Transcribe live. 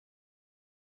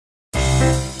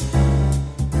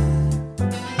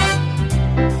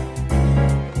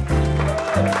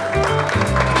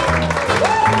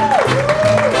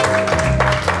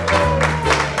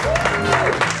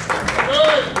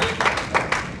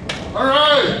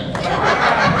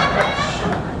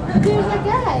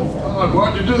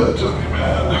you do that to me,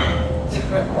 man?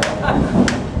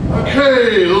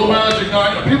 Okay, a little magic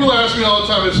night. People ask me all the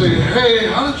time, they say, hey,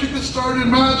 how did you get started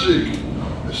in magic?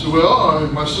 I said, well,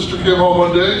 my sister came home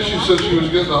one day, she said she was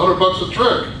getting $100 a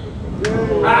trick.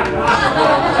 Well, I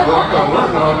gotta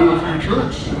learn how to do a few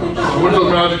tricks. So I went to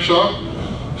the magic shop,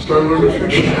 started learning a few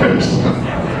tricks. So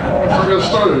I got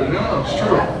started, yeah, it's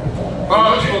true.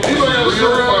 Anybody got a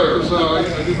cigarette?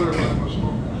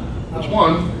 That's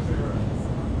one.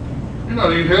 You're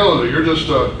not inhaling it, you're just,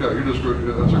 yeah, you're just, yeah,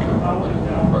 that's okay. All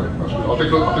right, that's good. I'll take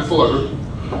the letter.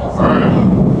 All right.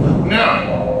 Now,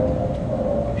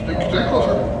 stay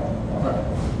closer.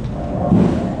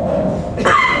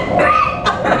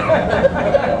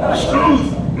 Smooth.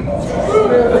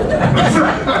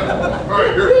 All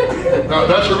right, here. Now,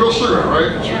 that's a real cigarette,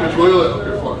 right? It's really lit.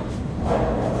 Okay, fine.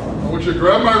 I want you to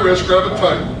grab my wrist, grab it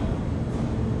tight.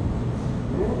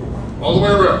 All the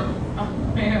way around.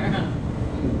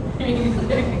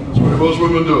 That's the way most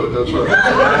women do it, that's right.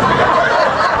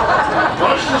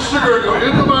 Watch the cigarette go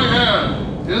into my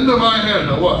hand. Into my hand,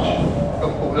 now watch.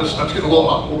 Oh, that's getting a little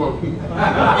hot, hold on.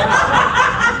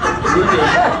 Really good.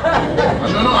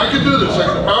 No, I can do this. I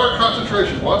can power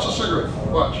concentration. Watch the cigarette,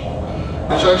 watch.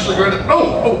 It's actually going to,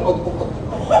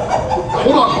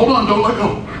 Hold on, don't let go.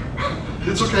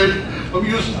 It's okay, let me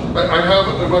use, I have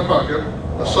it in my pocket,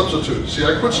 a substitute. See,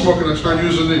 I quit smoking, I started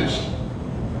using these.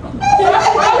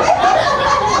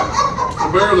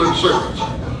 They're better than cigarettes.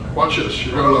 Watch this,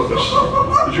 you're gonna love this.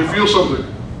 Did you feel something?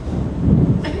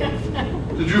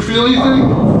 Did you feel anything?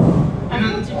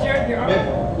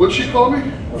 What'd she call me? No,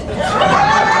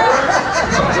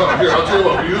 here, I'll tell you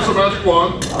what, we use the magic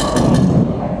wand.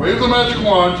 Wave the magic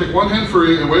wand, take one hand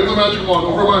free, and wave the magic wand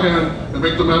over my hand and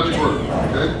make the magic word,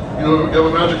 okay? You know, you have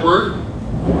a magic word?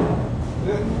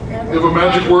 You have a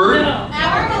magic word?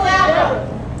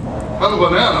 Have a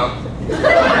banana?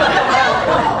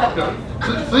 Yeah.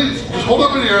 Just hold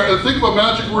up in the air and think of a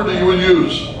magic word that you would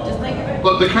use. Just think of it.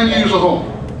 But the kind you use at home.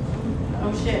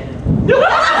 Oh shit.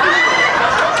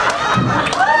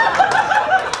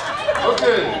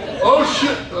 Okay. Oh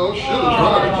shit. Oh shit is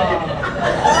right.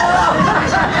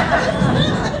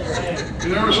 You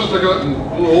know, ever since I got a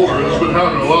little older, it's been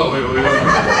happening a lot lately. Can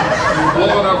you blow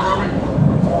it out for me?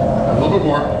 A little bit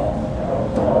more.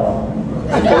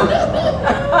 More.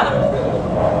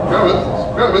 Grab it.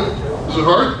 Grab it. Is it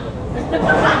hard? All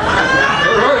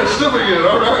right, it's stiff again.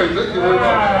 All right, thank you very much.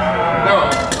 Now,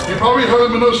 you probably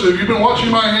haven't been noticing. Have you been watching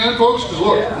my hand, folks? Because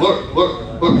look.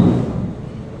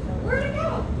 Where'd it go?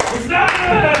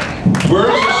 Where's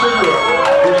the cigarette?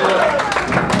 Where's it at?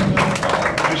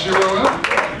 You see where I went?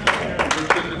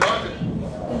 Check your pocket.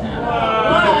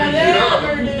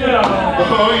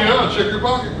 Oh yeah, check your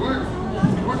pocket. Quick.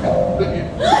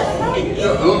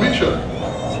 Yeah, let me check.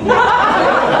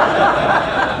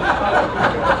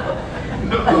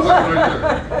 No, right there.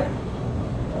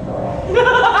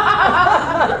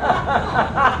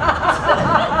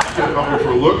 Okay, I'll go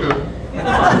for a look at it.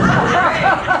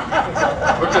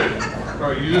 Okay, all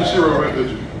right, you didn't see where I went, did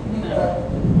you?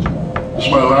 This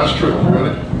is my last trick, you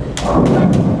ready?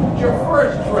 Your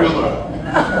first trick. Feel that.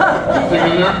 Anything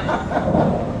in there?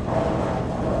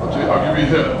 I'll give you a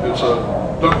hint. It's a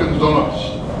Dunkin's Donuts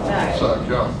sack,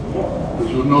 yeah.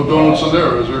 There's no donuts in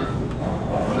there, is there?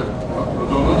 No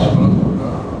donuts?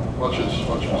 Watch this,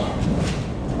 watch this.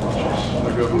 Watch this. I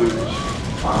gotta believe this.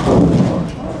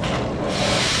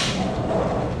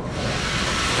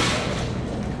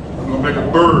 I'm gonna make a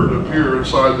bird appear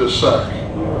inside this sack.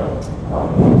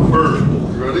 Bird,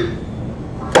 you ready?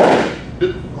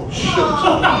 Oh shit.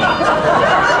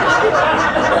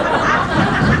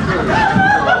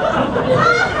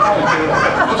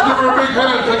 Let's give her a big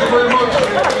hand. Thank you very much.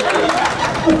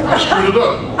 I screwed it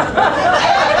up.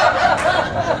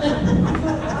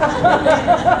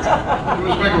 He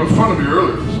was making fun of me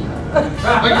earlier.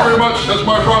 Thank you very much. That's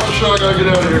my part of the show. I gotta get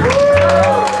out of here.